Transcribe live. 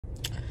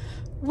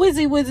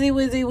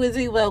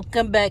Wizzy,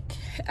 welcome back.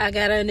 I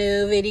got a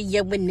new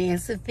video with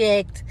this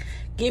effect.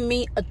 Give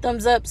me a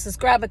thumbs up,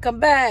 subscribe, and come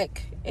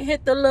back. And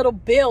hit the little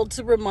bell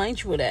to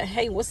remind you of that.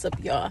 Hey, what's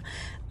up, y'all?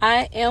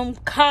 I am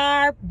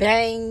car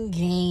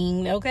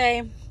banging,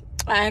 okay?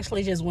 I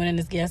actually just went in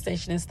this gas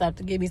station and stopped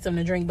to get me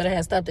something to drink, but I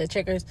had stopped at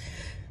Checkers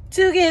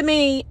to get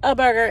me a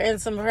burger and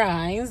some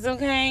fries,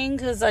 okay?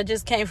 Because I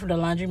just came from the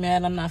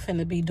laundromat. I'm not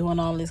finna be doing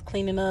all this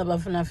cleaning up.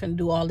 I'm not finna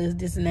do all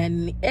this and that,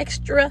 and the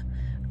extra,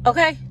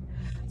 okay?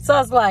 So I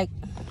was like,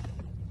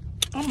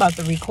 I'm about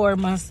to record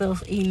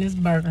myself eating this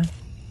burger.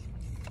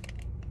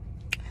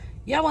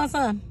 Y'all want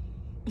some?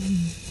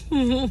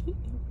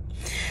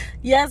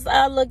 Yes,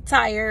 I look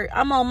tired.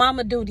 I'm on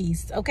mama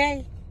duties,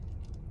 okay?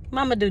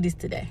 Mama duties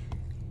today.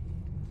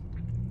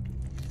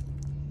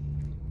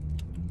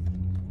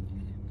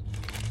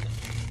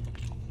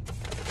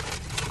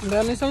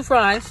 Got me some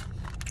fries.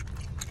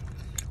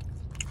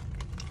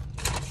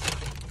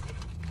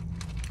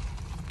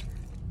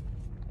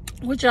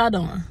 What y'all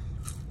doing?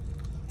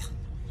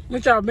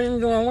 What y'all been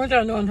doing? What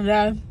y'all doing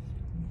today?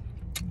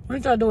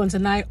 What y'all doing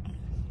tonight?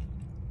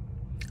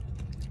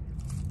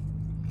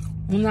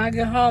 When I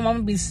get home, I'm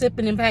gonna be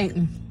sipping and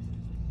painting.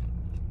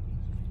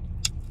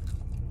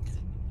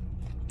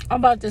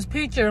 About this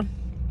picture,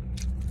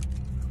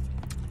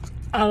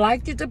 I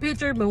liked it, the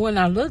picture, but when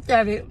I looked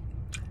at it,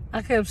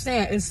 I kept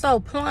saying, it's so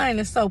plain,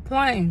 it's so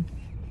plain.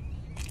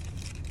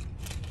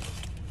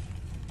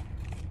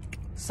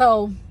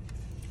 So,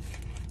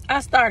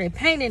 I started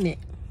painting it.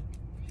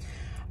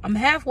 I'm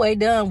halfway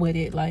done with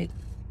it.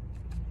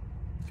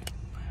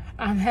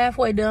 I'm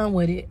halfway done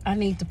with it. I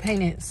need to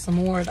paint it some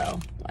more,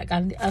 though.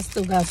 I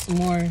still got some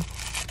more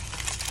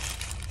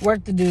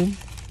work to do.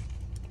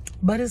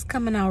 But it's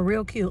coming out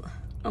real cute.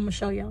 I'm going to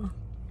show y'all.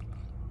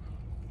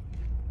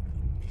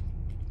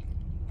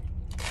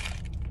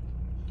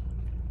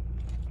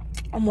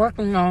 I'm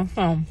working on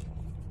some.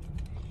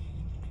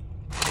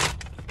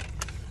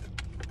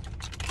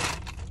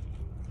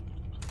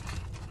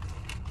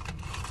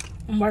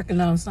 I'm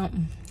working on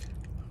something.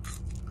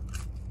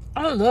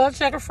 I love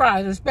checker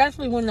fries,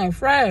 especially when they're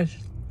fresh.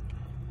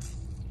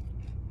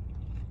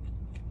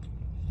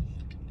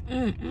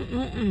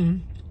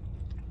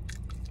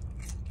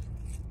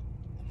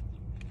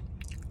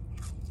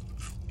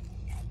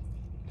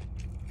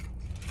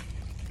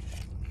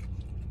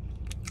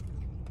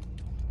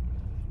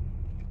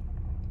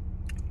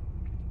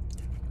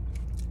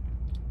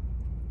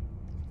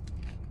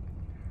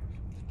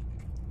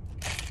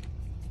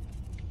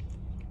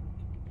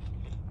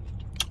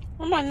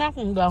 Where my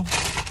napkin go?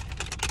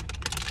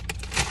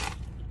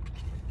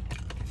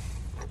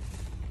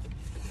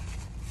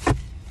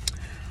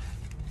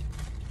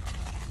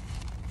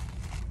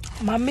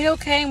 My meal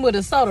came with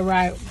a soda,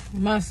 right?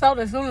 My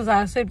soda, as soon as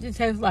I sipped it,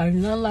 tastes like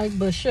nothing like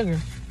but sugar.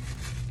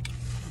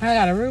 I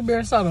got a root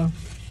beer soda.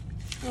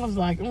 I was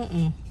like,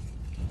 I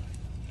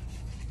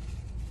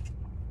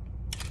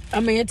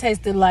mean, it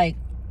tasted like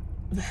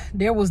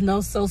there was no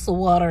salsa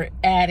water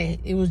added.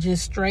 It was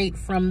just straight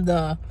from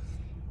the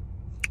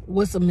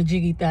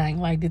what's-a-majiggy thing.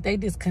 Like, did they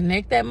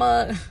disconnect that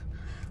mug?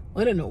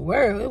 What in the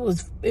world?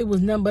 It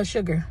was nothing but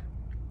sugar.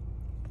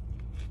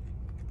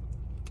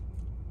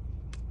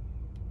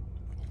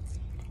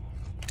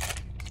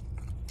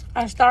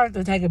 I started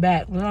to take it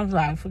back, but I was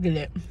like, forget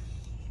it.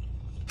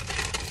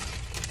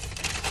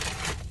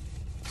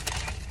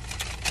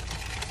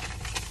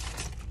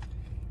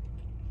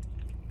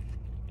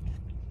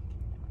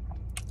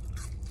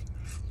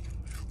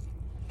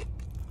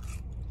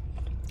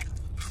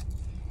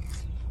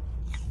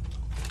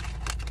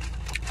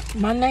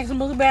 My next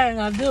mukbang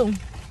I do,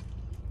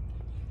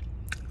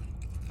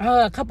 I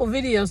got a couple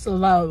videos to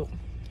load.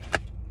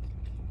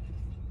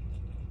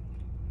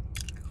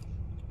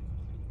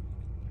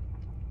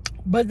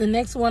 But the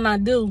next one I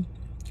do,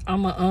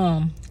 I'm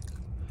gonna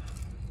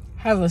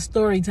have a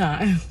story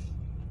time.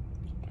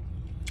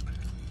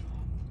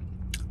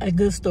 A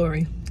good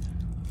story.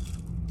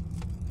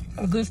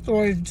 A good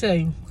story to tell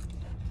you.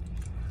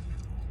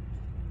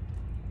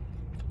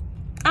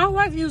 I don't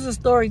like using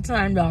story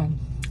time though.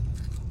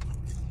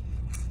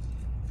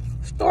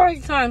 Story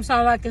time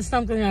sounds like it's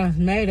something that's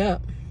made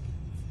up.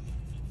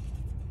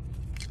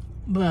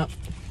 But,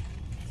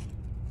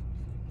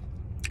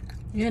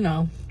 you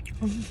know.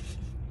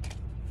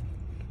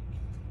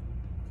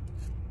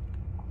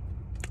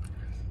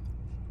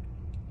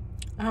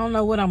 I don't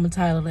know what I'm going to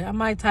title it. I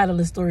might title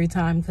it Story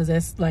Time because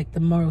that's like the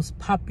most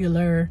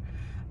popular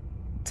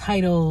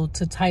title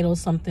to title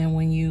something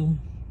when you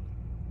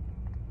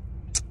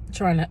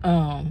trying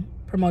to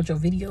promote your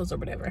videos or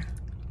whatever.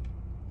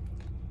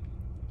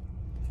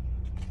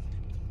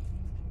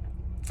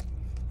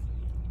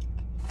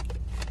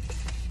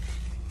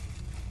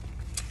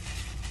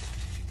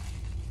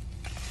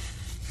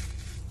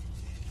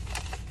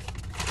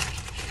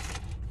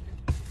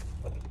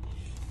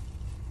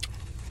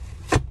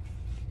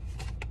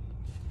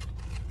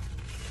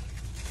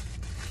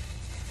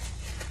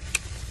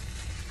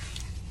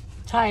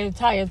 Tired.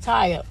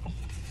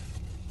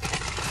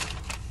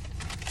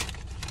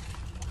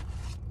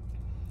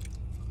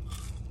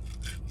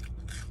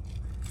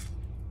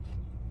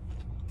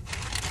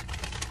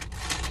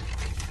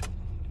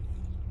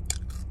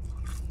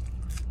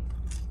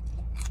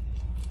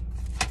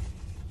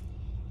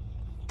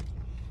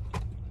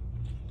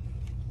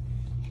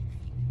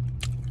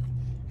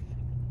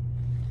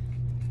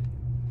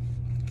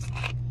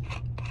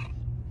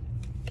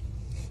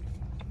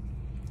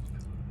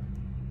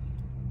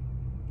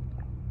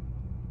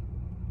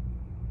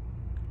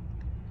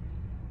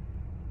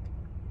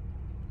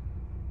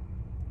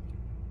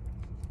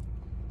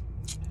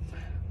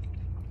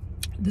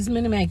 This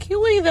Minute Maid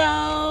kiwi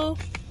though.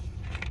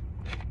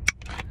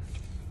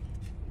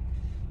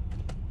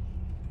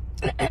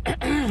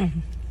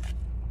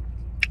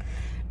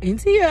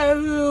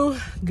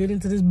 NTO. Get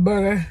into this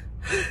burger.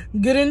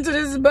 Get into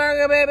this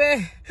burger,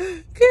 baby. Get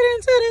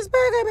into this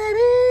burger,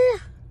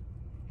 baby.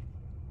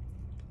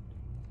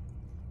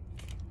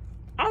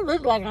 I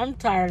look like I'm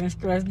tired and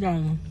stressed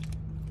down.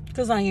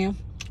 Because I am.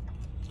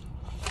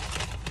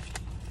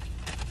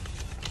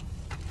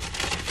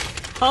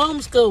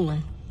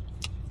 Homeschooling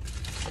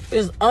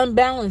is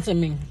unbalancing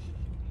me.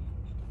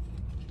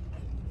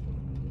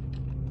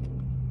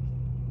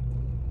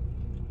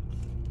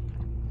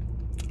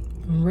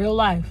 In real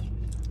life.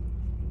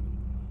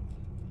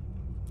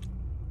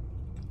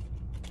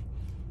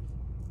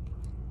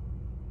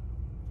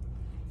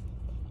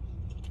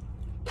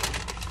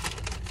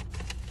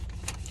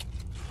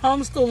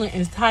 Homeschooling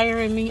is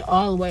tiring me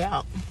all the way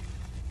out.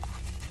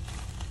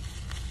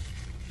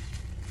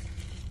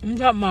 I'm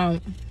talking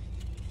about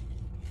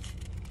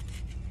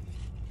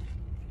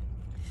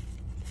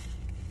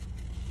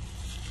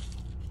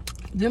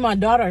then my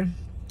daughter,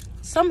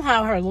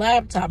 somehow her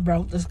laptop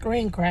broke, the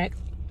screen cracked.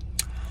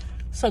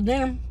 So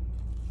then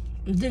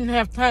didn't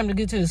have time to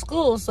get to the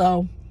school,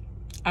 so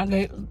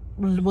I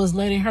was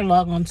letting her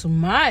log onto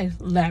my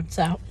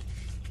laptop.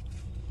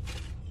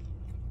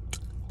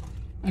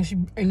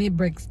 And it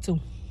breaks too.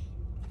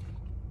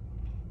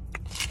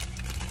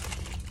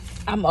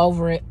 I'm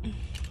over it.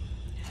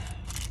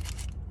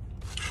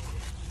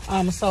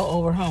 I'm so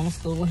over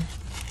homeschooling.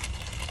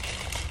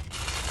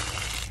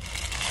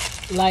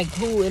 Like,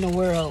 who in the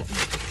world?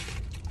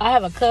 I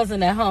have a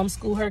cousin that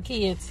homeschool her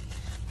kids.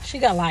 She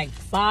got like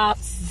five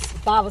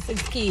or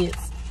six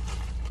kids.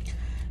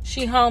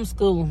 She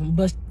homeschooled,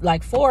 but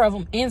like 4 of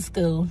them in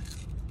school.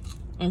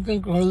 I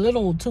think her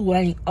little 2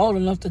 ain't old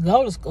enough to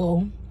go to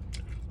school.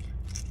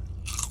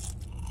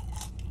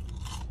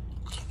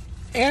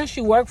 And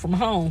she worked from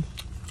home.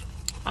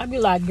 I'd be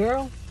like,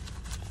 girl.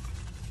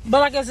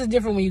 But I guess it's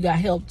different when you got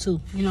help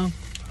too, you know.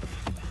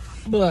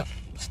 But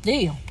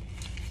still.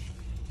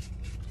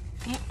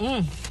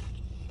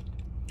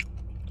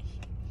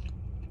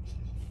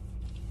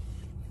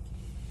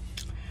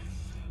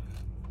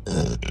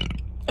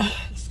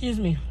 Excuse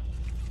me.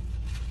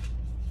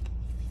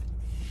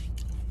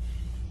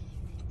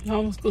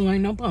 Homeschool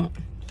ain't no pump.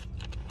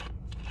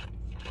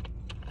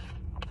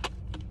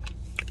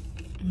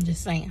 I'm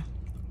just saying.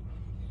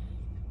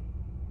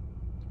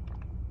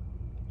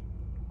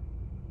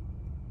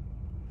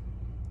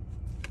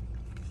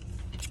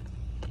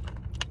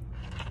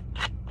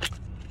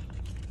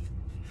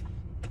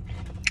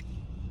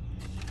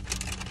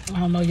 I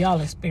don't know y'all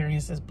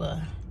experiences, but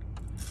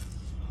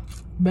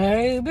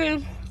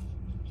baby,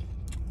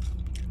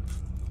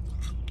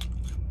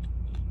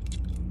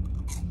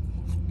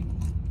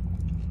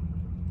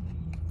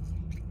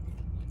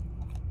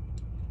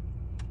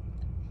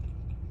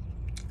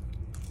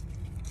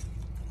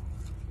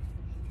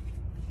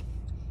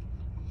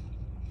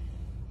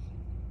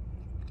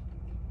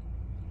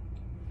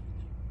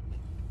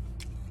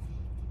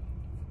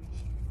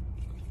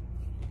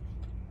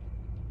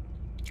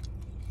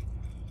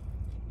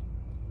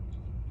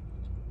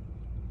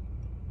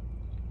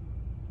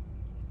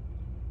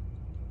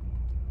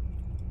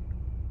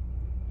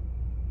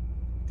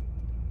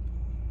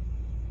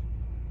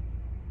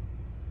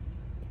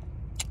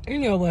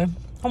 anyway,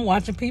 I'm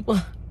watching people.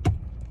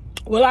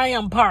 Well, I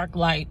am parked,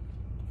 like,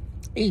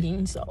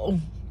 eating, so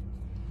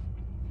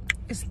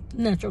it's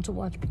natural to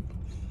watch people.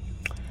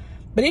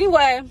 But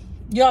anyway,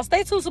 y'all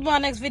stay tuned for my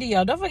next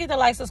video. Don't forget to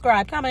like,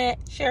 subscribe, comment,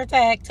 share,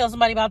 tag, tell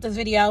somebody about this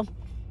video.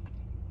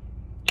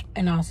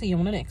 And I'll see you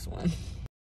on the next one.